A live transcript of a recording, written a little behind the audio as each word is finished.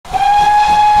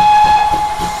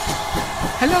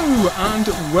Hello and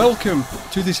welcome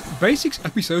to this basics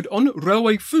episode on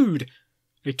railway food,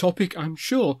 a topic I'm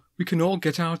sure we can all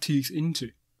get our teeth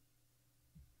into.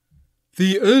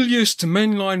 The earliest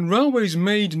mainline railways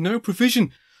made no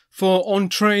provision for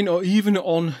on-train or even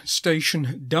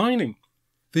on-station dining.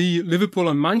 The Liverpool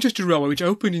and Manchester Railway, which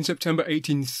opened in September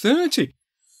 1830,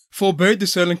 forbade the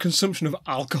sale and consumption of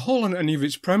alcohol on any of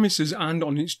its premises and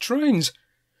on its trains.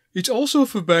 It also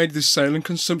forbade the sale and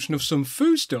consumption of some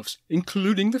foodstuffs,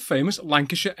 including the famous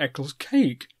Lancashire Eccles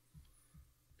cake.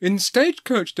 In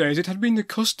stagecoach days, it had been the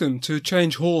custom to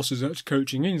change horses at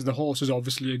coaching inns, the horses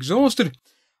obviously exhausted,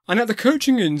 and at the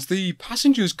coaching inns the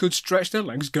passengers could stretch their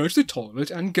legs, go to the toilet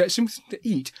and get something to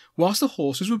eat whilst the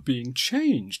horses were being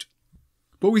changed.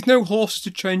 But with no horses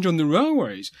to change on the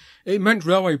railways, it meant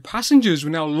railway passengers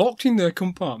were now locked in their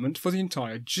compartment for the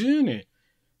entire journey.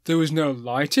 There was no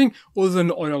lighting other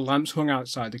than oil lamps hung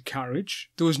outside the carriage,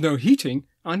 there was no heating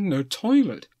and no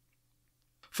toilet.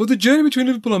 For the journey between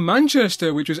Liverpool and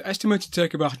Manchester, which was estimated to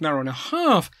take about an hour and a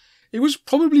half, it was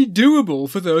probably doable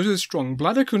for those with strong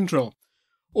bladder control.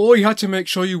 Or you had to make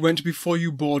sure you went before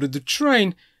you boarded the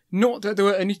train, not that there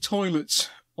were any toilets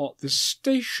at the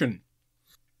station.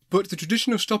 But the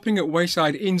tradition of stopping at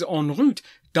wayside inns en route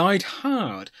died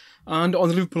hard, and on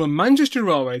the Liverpool and Manchester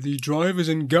Railway the drivers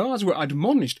and guards were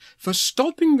admonished for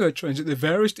stopping their trains at the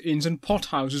various inns and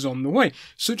pothouses on the way,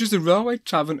 such as the railway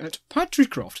tavern at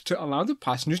Patricroft, to allow the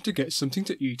passengers to get something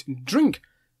to eat and drink.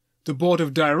 The board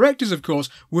of directors, of course,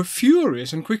 were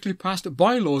furious and quickly passed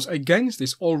bylaws against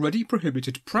this already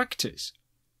prohibited practice.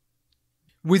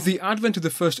 With the advent of the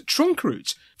first trunk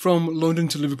routes, from London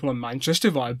to Liverpool and Manchester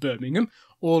via Birmingham,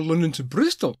 or London to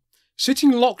Bristol,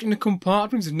 sitting locked in a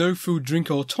compartment with no food,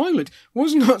 drink or toilet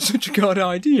was not such a good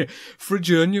idea for a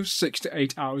journey of 6 to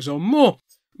 8 hours or more.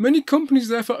 Many companies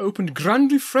therefore opened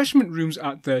grand refreshment rooms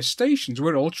at their stations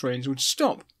where all trains would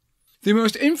stop. The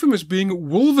most infamous being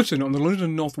Wolverton on the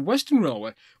London North Western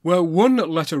Railway, where one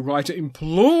letter writer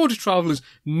implored travellers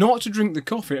not to drink the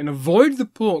coffee and avoid the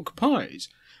pork pies,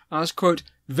 as, quote,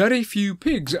 very few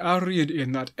pigs are reared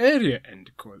in that area,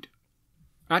 end quote.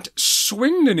 At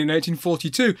Swindon in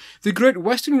 1842, the Great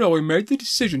Western Railway made the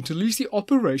decision to lease the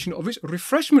operation of its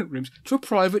refreshment rooms to a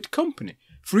private company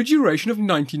for a duration of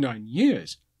 99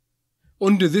 years.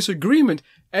 Under this agreement,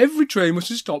 every train was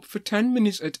to stop for 10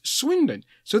 minutes at Swindon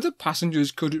so that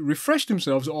passengers could refresh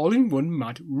themselves all in one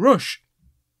mad rush.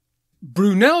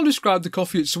 Brunel described the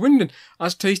coffee at Swindon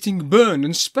as tasting burned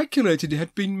and speculated it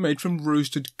had been made from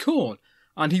roasted corn,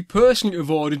 and he personally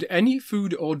avoided any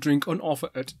food or drink on offer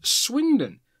at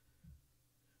Swindon.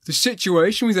 The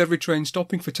situation with every train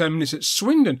stopping for 10 minutes at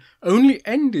Swindon only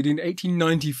ended in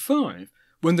 1895,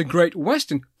 when the Great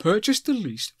Western purchased the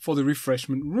lease for the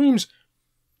refreshment rooms.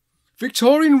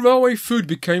 Victorian railway food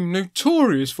became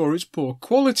notorious for its poor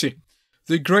quality.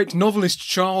 The great novelist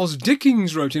Charles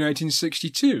Dickens wrote in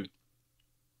 1862,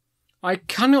 "I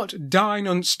cannot dine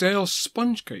on stale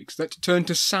sponge cakes that turn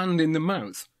to sand in the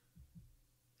mouth.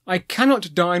 I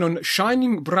cannot dine on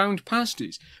shining browned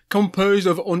pasties, composed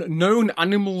of unknown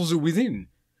animals within,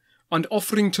 and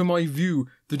offering to my view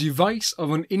the device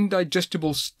of an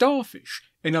indigestible starfish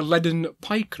in a leaden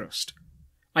pie crust.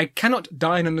 I cannot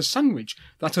dine on a sandwich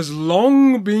that has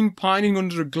long been pining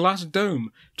under a glass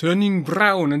dome, turning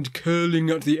brown and curling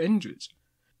at the edges."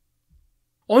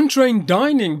 On-train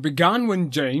dining began when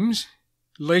James,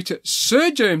 later Sir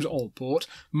James Allport,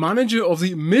 manager of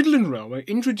the Midland Railway,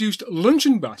 introduced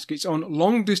luncheon baskets on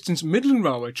long-distance Midland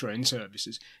Railway train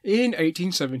services in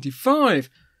 1875.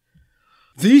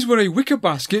 These were a wicker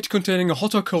basket containing a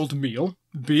hot or cold meal,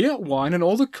 beer, wine and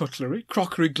all the cutlery,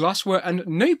 crockery, glassware and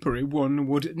napery one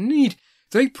would need.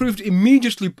 They proved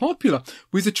immediately popular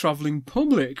with the travelling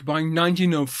public. By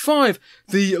 1905,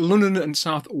 the London and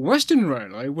South Western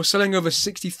Railway was selling over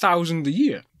 60,000 a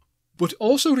year, but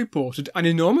also reported an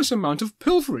enormous amount of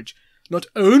pilferage, not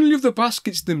only of the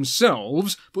baskets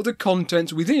themselves, but the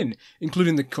contents within,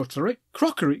 including the cutlery,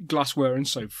 crockery, glassware and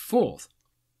so forth.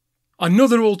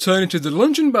 Another alternative to the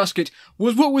luncheon basket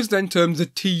was what was then termed the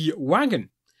tea wagon.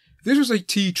 This was a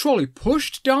tea trolley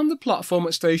pushed down the platform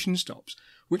at station stops,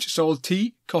 which sold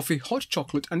tea, coffee, hot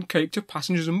chocolate and cake to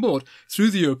passengers on board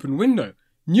through the open window.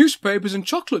 Newspapers and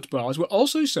chocolate bars were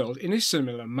also sold in a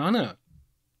similar manner.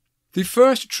 The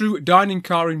first true dining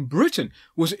car in Britain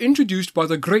was introduced by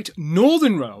the Great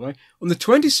Northern Railway on the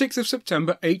 26th of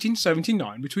September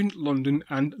 1879 between London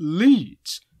and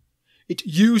Leeds. It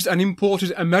used an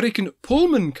imported American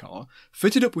Pullman car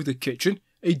fitted up with a kitchen,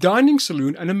 a dining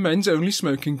saloon and a men's-only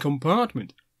smoking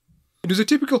compartment. It was a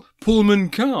typical Pullman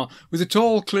car with a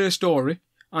tall clear story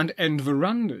and end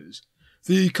verandas.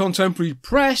 The contemporary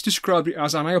press described it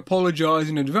as, and I apologise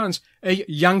in advance, a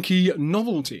Yankee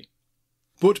novelty.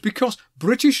 But because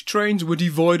British trains were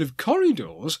devoid of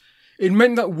corridors, it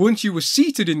meant that once you were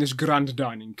seated in this grand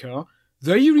dining car,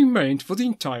 there you remained for the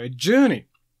entire journey.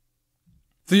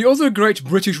 The other great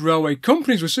British railway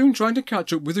companies were soon trying to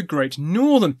catch up with the Great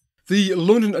Northern. The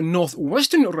London and North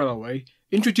Western Railway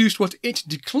introduced what it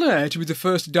declared to be the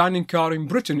first dining car in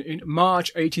Britain in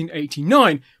March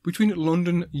 1889 between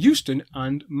London, Euston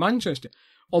and Manchester,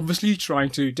 obviously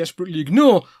trying to desperately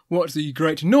ignore what the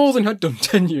Great Northern had done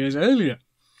 10 years earlier.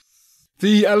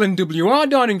 The LNWR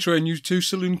dining train used 2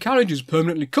 saloon carriages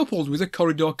permanently coupled with a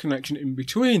corridor connection in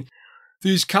between.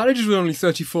 These carriages were only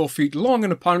 34 feet long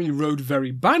and apparently rode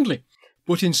very badly,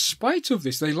 but in spite of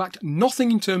this they lacked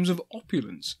nothing in terms of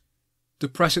opulence. The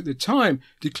press at the time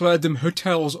declared them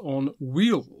hotels on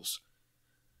wheels.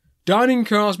 Dining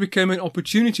cars became an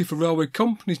opportunity for railway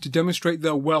companies to demonstrate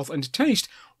their wealth and taste,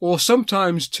 or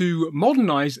sometimes to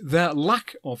modernise their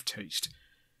lack of taste.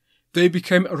 They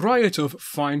became a riot of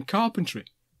fine carpentry,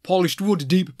 polished wood,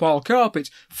 deep pile carpets,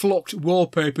 flocked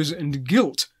wallpapers and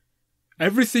gilt.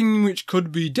 Everything which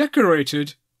could be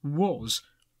decorated was.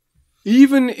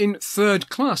 Even in third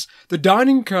class, the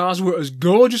dining cars were as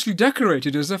gorgeously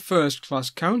decorated as their first-class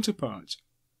counterparts.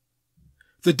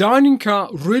 The dining car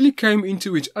really came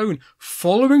into its own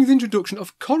following the introduction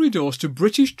of corridors to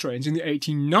British trains in the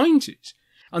 1890s,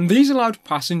 and these allowed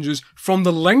passengers from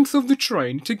the length of the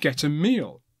train to get a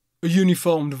meal. A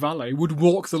uniformed valet would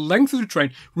walk the length of the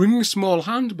train, ringing a small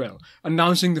handbell,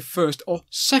 announcing the first or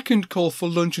second call for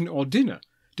luncheon or dinner,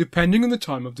 depending on the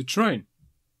time of the train.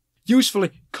 Usefully,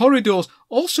 corridors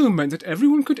also meant that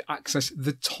everyone could access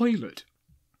the toilet.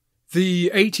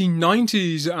 The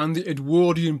 1890s and the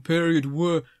Edwardian period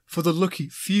were, for the lucky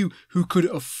few who could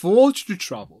afford to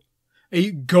travel, a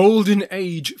golden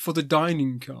age for the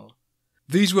dining car.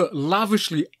 These were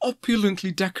lavishly,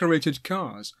 opulently decorated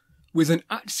cars, with an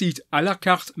at-seat à la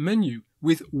carte menu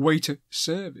with waiter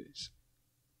service.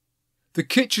 The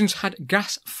kitchens had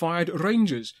gas-fired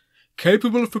ranges,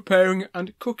 capable of preparing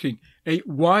and cooking a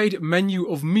wide menu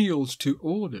of meals to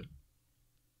order.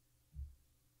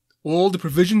 All the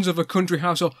provisions of a country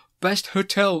house or best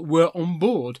hotel were on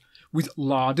board, with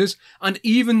larders and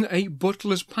even a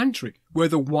butler's pantry where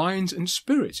the wines and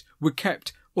spirits were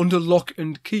kept under lock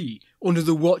and key, under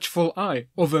the watchful eye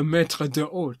of a maître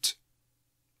d'hôte.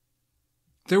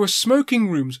 There were smoking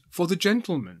rooms for the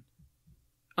gentlemen,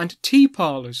 and tea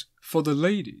parlours for the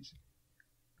ladies.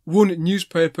 One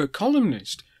newspaper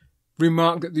columnist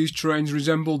remarked that these trains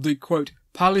resembled the, quote,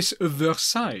 Palace of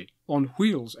Versailles on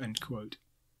wheels, end quote.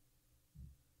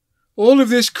 All of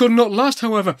this could not last,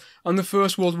 however, and the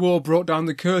First World War brought down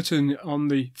the curtain on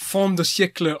the fin de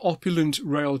siècle opulent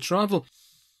rail travel,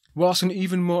 whilst an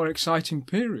even more exciting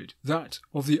period, that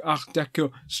of the Art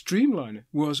Deco streamliner,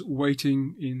 was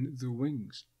waiting in the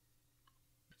wings.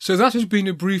 So that has been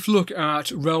a brief look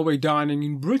at railway dining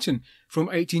in Britain from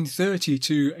 1830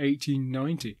 to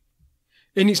 1890.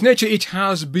 In its nature, it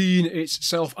has been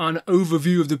itself an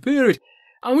overview of the period,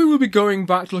 and we will be going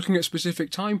back looking at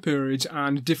specific time periods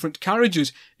and different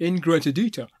carriages in greater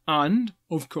detail, and,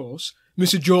 of course,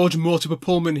 Mr. George Mortimer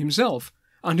Pullman himself,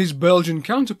 and his Belgian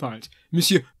counterpart,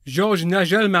 Monsieur Georges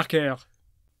Nagelmacher.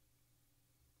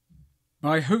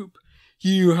 I hope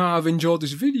you have enjoyed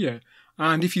this video,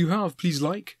 and if you have, please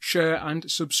like, share and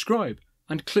subscribe,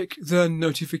 and click the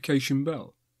notification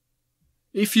bell.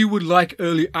 If you would like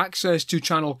early access to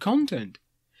channel content,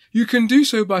 you can do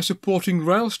so by supporting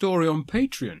Rail Story on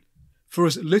Patreon, for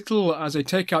as little as a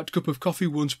take-out cup of coffee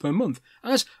once per month,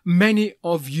 as many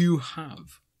of you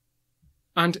have.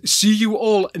 And see you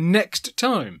all next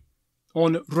time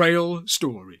on Rail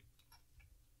Story.